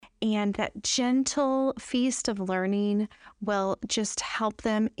And that gentle feast of learning will just help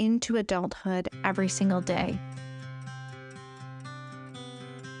them into adulthood every single day.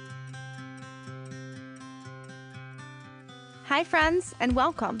 Hi, friends, and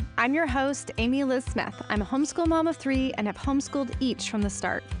welcome. I'm your host, Amy Liz Smith. I'm a homeschool mom of 3 and have homeschooled each from the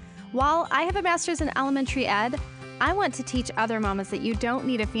start. While I have a master's in elementary ed, I want to teach other mamas that you don't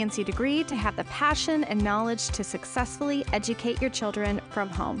need a fancy degree to have the passion and knowledge to successfully educate your children from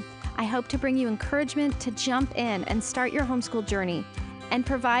home. I hope to bring you encouragement to jump in and start your homeschool journey and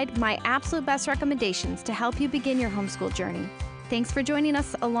provide my absolute best recommendations to help you begin your homeschool journey. Thanks for joining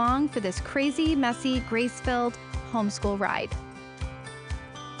us along for this crazy, messy, grace-filled homeschool ride.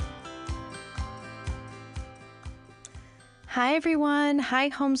 Hi, everyone. Hi,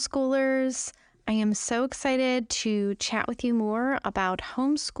 homeschoolers. I am so excited to chat with you more about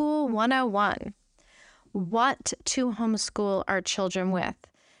Homeschool 101. What to homeschool our children with.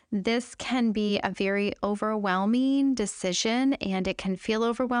 This can be a very overwhelming decision and it can feel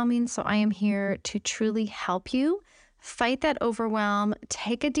overwhelming. So I am here to truly help you fight that overwhelm,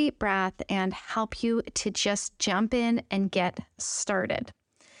 take a deep breath, and help you to just jump in and get started.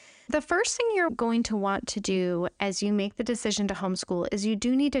 The first thing you're going to want to do as you make the decision to homeschool is you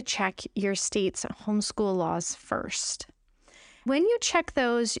do need to check your state's homeschool laws first. When you check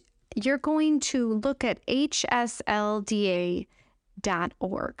those, you're going to look at hslda.org,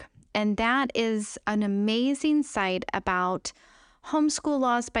 and that is an amazing site about homeschool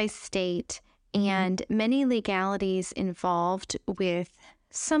laws by state and many legalities involved with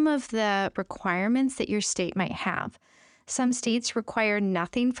some of the requirements that your state might have. Some states require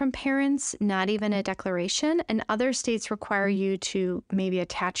nothing from parents, not even a declaration, and other states require you to maybe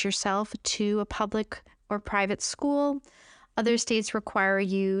attach yourself to a public or private school. Other states require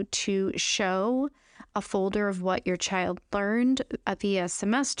you to show a folder of what your child learned via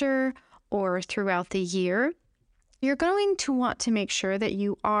semester or throughout the year. You're going to want to make sure that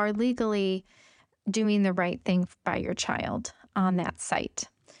you are legally doing the right thing by your child on that site.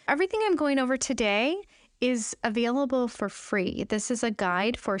 Everything I'm going over today is available for free. This is a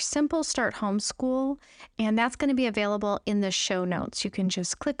guide for Simple Start Homeschool, and that's going to be available in the show notes. You can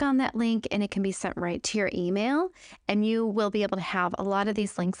just click on that link and it can be sent right to your email, and you will be able to have a lot of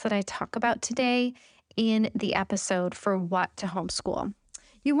these links that I talk about today in the episode for what to homeschool.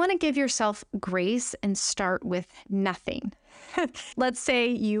 You want to give yourself grace and start with nothing. Let's say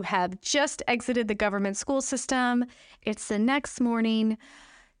you have just exited the government school system. It's the next morning.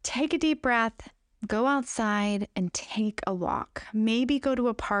 Take a deep breath, go outside and take a walk. Maybe go to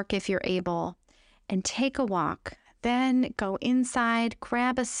a park if you're able and take a walk. Then go inside,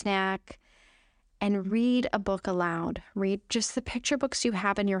 grab a snack, and read a book aloud. Read just the picture books you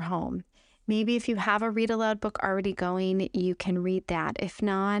have in your home. Maybe if you have a read aloud book already going, you can read that. If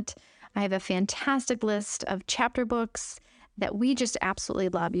not, I have a fantastic list of chapter books that we just absolutely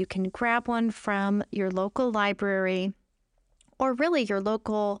love. You can grab one from your local library or really your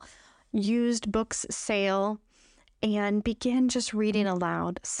local used books sale and begin just reading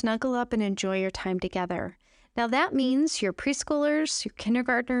aloud. Snuggle up and enjoy your time together. Now that means your preschoolers, your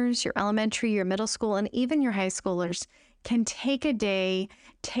kindergartners, your elementary, your middle school, and even your high schoolers can take a day,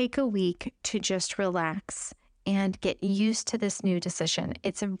 take a week to just relax and get used to this new decision.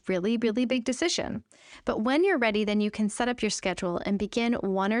 It's a really, really big decision. But when you're ready, then you can set up your schedule and begin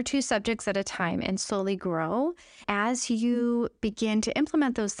 1 or 2 subjects at a time and slowly grow. As you begin to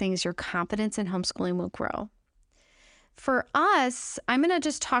implement those things, your confidence in homeschooling will grow. For us, I'm going to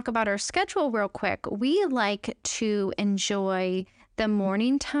just talk about our schedule real quick. We like to enjoy the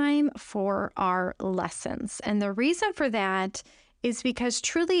morning time for our lessons. And the reason for that is because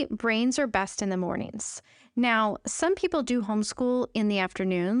truly brains are best in the mornings. Now, some people do homeschool in the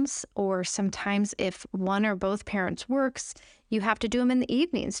afternoons, or sometimes if one or both parents works, you have to do them in the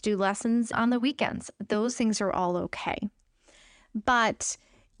evenings, do lessons on the weekends. Those things are all okay. But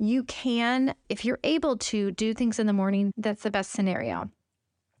you can, if you're able to do things in the morning, that's the best scenario.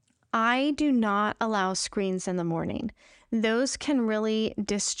 I do not allow screens in the morning. Those can really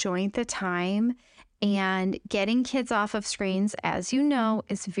disjoint the time, and getting kids off of screens, as you know,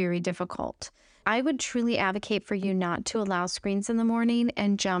 is very difficult. I would truly advocate for you not to allow screens in the morning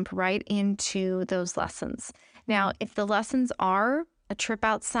and jump right into those lessons. Now, if the lessons are a trip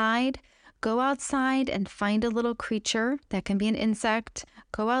outside, go outside and find a little creature that can be an insect.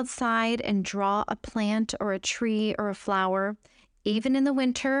 Go outside and draw a plant or a tree or a flower. Even in the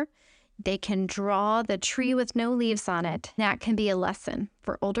winter, they can draw the tree with no leaves on it. That can be a lesson.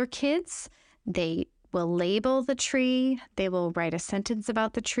 For older kids, they will label the tree. They will write a sentence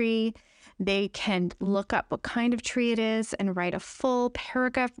about the tree. They can look up what kind of tree it is and write a full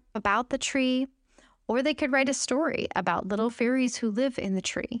paragraph about the tree. Or they could write a story about little fairies who live in the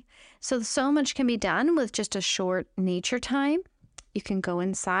tree. So much can be done with just a short nature time. You can go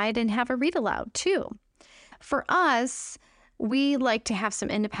inside and have a read aloud too. For us, we like to have some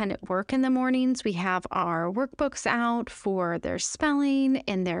independent work in the mornings. We have our workbooks out for their spelling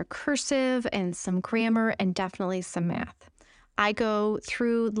and their cursive and some grammar and definitely some math. I go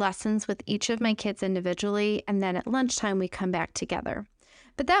through lessons with each of my kids individually, and then at lunchtime we come back together.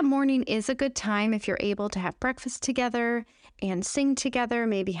 But that morning is a good time if you're able to have breakfast together and sing together,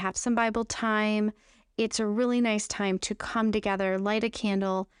 maybe have some Bible time. It's a really nice time to come together, light a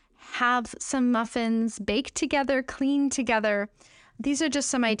candle, have some muffins, bake together, clean together. These are just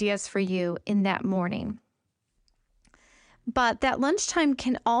some ideas for you in that morning. But that lunchtime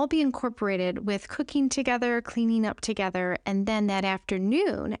can all be incorporated with cooking together, cleaning up together, and then that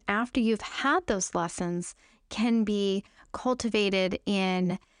afternoon, after you've had those lessons, can be cultivated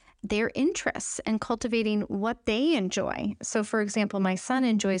in their interests and cultivating what they enjoy. So, for example, my son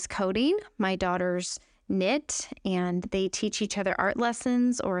enjoys coding, my daughters knit, and they teach each other art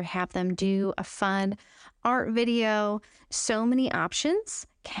lessons or have them do a fun art video. So many options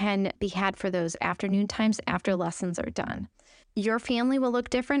can be had for those afternoon times after lessons are done. Your family will look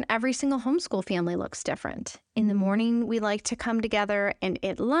different. Every single homeschool family looks different. In the morning, we like to come together, and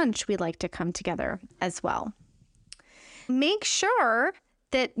at lunch, we like to come together as well. Make sure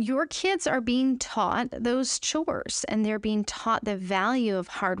that your kids are being taught those chores and they're being taught the value of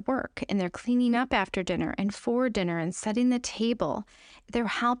hard work, and they're cleaning up after dinner and for dinner and setting the table. They're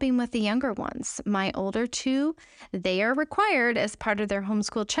helping with the younger ones. My older two, they are required as part of their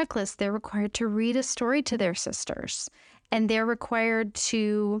homeschool checklist, they're required to read a story to their sisters. And they're required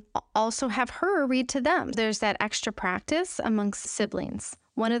to also have her read to them. There's that extra practice amongst siblings.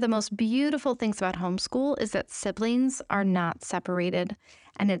 One of the most beautiful things about homeschool is that siblings are not separated.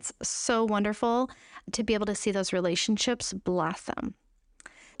 And it's so wonderful to be able to see those relationships blossom.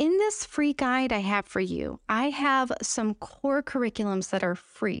 In this free guide I have for you, I have some core curriculums that are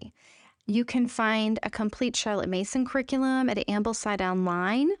free. You can find a complete Charlotte Mason curriculum at Ambleside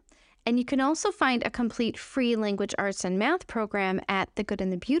Online. And you can also find a complete free language arts and math program at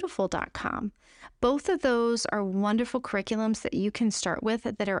thegoodandthebeautiful.com. Both of those are wonderful curriculums that you can start with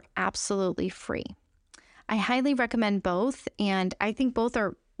that are absolutely free. I highly recommend both, and I think both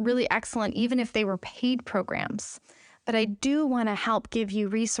are really excellent, even if they were paid programs. But I do want to help give you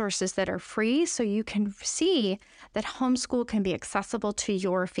resources that are free so you can see that homeschool can be accessible to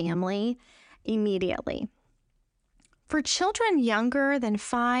your family immediately. For children younger than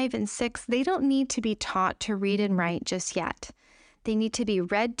 5 and 6, they don't need to be taught to read and write just yet. They need to be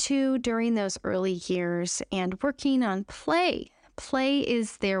read to during those early years and working on play. Play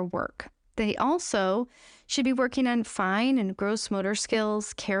is their work. They also should be working on fine and gross motor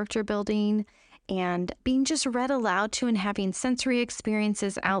skills, character building, and being just read aloud to and having sensory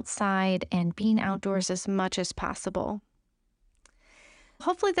experiences outside and being outdoors as much as possible.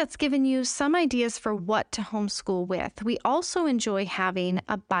 Hopefully that's given you some ideas for what to homeschool with. We also enjoy having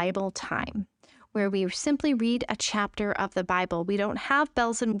a Bible time where we simply read a chapter of the Bible. We don't have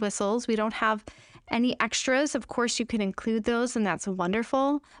bells and whistles. We don't have any extras. Of course, you can include those, and that's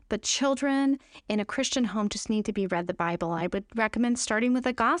wonderful. But children in a Christian home just need to be read the Bible. I would recommend starting with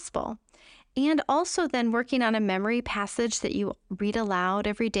a gospel. And also then working on a memory passage that you read aloud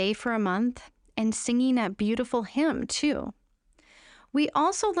every day for a month and singing a beautiful hymn too. We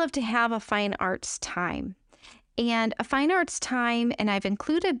also love to have a fine arts time. And a fine arts time, and I've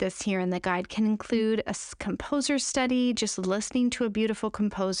included this here in the guide, can include a composer study, just listening to a beautiful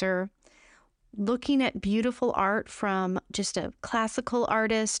composer, looking at beautiful art from just a classical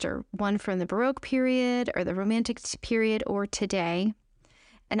artist or one from the Baroque period or the Romantic period or today,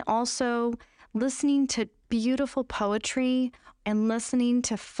 and also listening to beautiful poetry and listening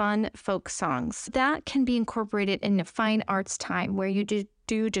to fun folk songs. That can be incorporated in a fine arts time where you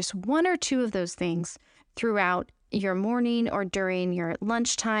do just one or two of those things throughout your morning or during your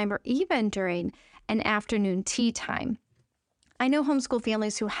lunchtime or even during an afternoon tea time. I know homeschool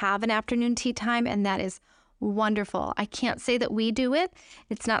families who have an afternoon tea time, and that is wonderful. I can't say that we do it.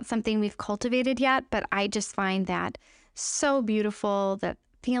 It's not something we've cultivated yet, but I just find that so beautiful that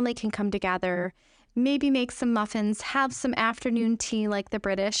family can come together, maybe make some muffins, have some afternoon tea like the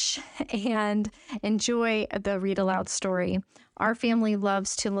British, and enjoy the read aloud story. Our family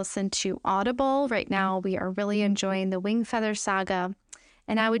loves to listen to Audible. Right now, we are really enjoying the Wing Feather Saga,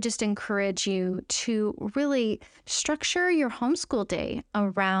 And I would just encourage you to really structure your homeschool day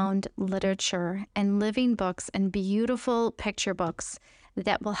around literature and living books and beautiful picture books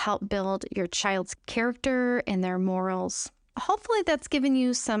that will help build your child's character and their morals. Hopefully, that's given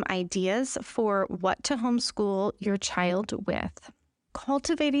you some ideas for what to homeschool your child with.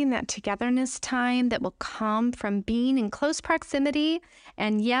 Cultivating that togetherness time that will come from being in close proximity.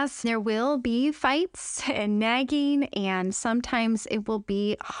 And yes, there will be fights and nagging, and sometimes it will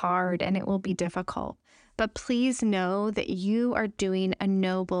be hard and it will be difficult. But please know that you are doing a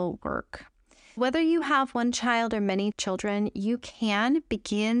noble work. Whether you have one child or many children, you can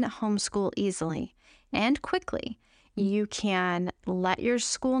begin homeschool easily and quickly. You can let your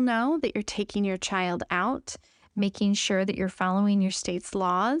school know that you're taking your child out, making sure that you're following your state's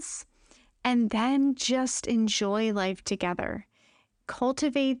laws, and then just enjoy life together.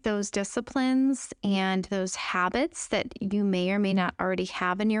 Cultivate those disciplines and those habits that you may or may not already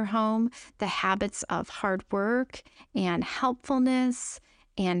have in your home, the habits of hard work and helpfulness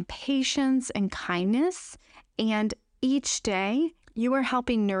and patience and kindness. And each day you are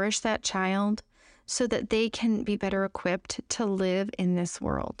helping nourish that child so that they can be better equipped to live in this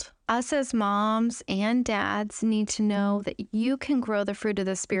world. Us as moms and dads need to know that you can grow the fruit of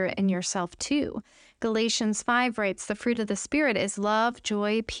the Spirit in yourself too. Galatians 5 writes, the fruit of the Spirit is love,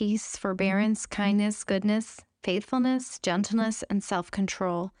 joy, peace, forbearance, kindness, goodness, faithfulness, gentleness, and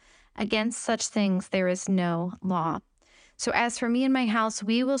self-control. Against such things there is no law. So as for me and my house,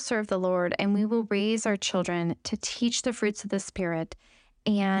 we will serve the Lord, and we will raise our children to teach the fruits of the Spirit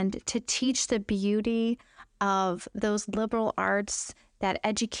and to teach the beauty of those liberal arts, that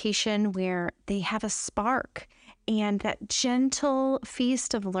education where they have a spark, and that gentle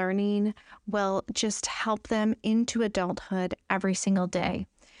feast of learning will just help them into adulthood every single day.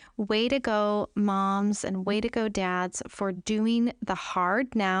 Way to go, moms, and way to go, dads, for doing the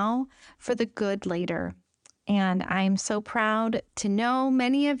hard now for the good later. And I'm so proud to know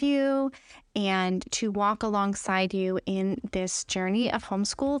many of you and to walk alongside you in this journey of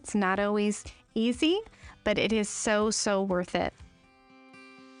homeschool. It's not always easy, but it is so, so worth it.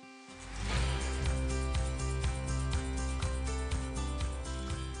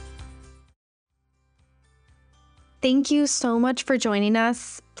 Thank you so much for joining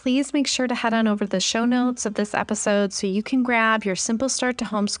us. Please make sure to head on over to the show notes of this episode so you can grab your Simple Start to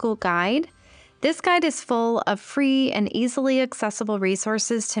Homeschool guide. This guide is full of free and easily accessible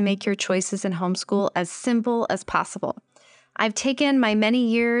resources to make your choices in homeschool as simple as possible. I've taken my many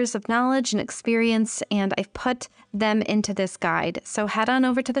years of knowledge and experience and I've put them into this guide. So head on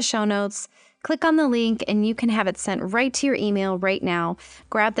over to the show notes, click on the link, and you can have it sent right to your email right now.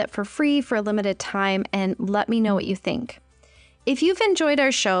 Grab that for free for a limited time and let me know what you think. If you've enjoyed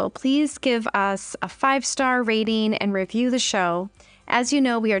our show, please give us a 5-star rating and review the show. As you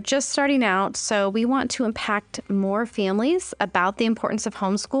know, we are just starting out, so we want to impact more families about the importance of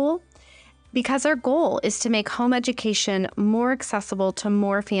homeschool because our goal is to make home education more accessible to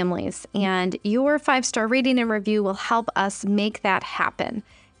more families, and your 5-star rating and review will help us make that happen.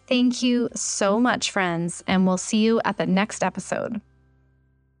 Thank you so much, friends, and we'll see you at the next episode.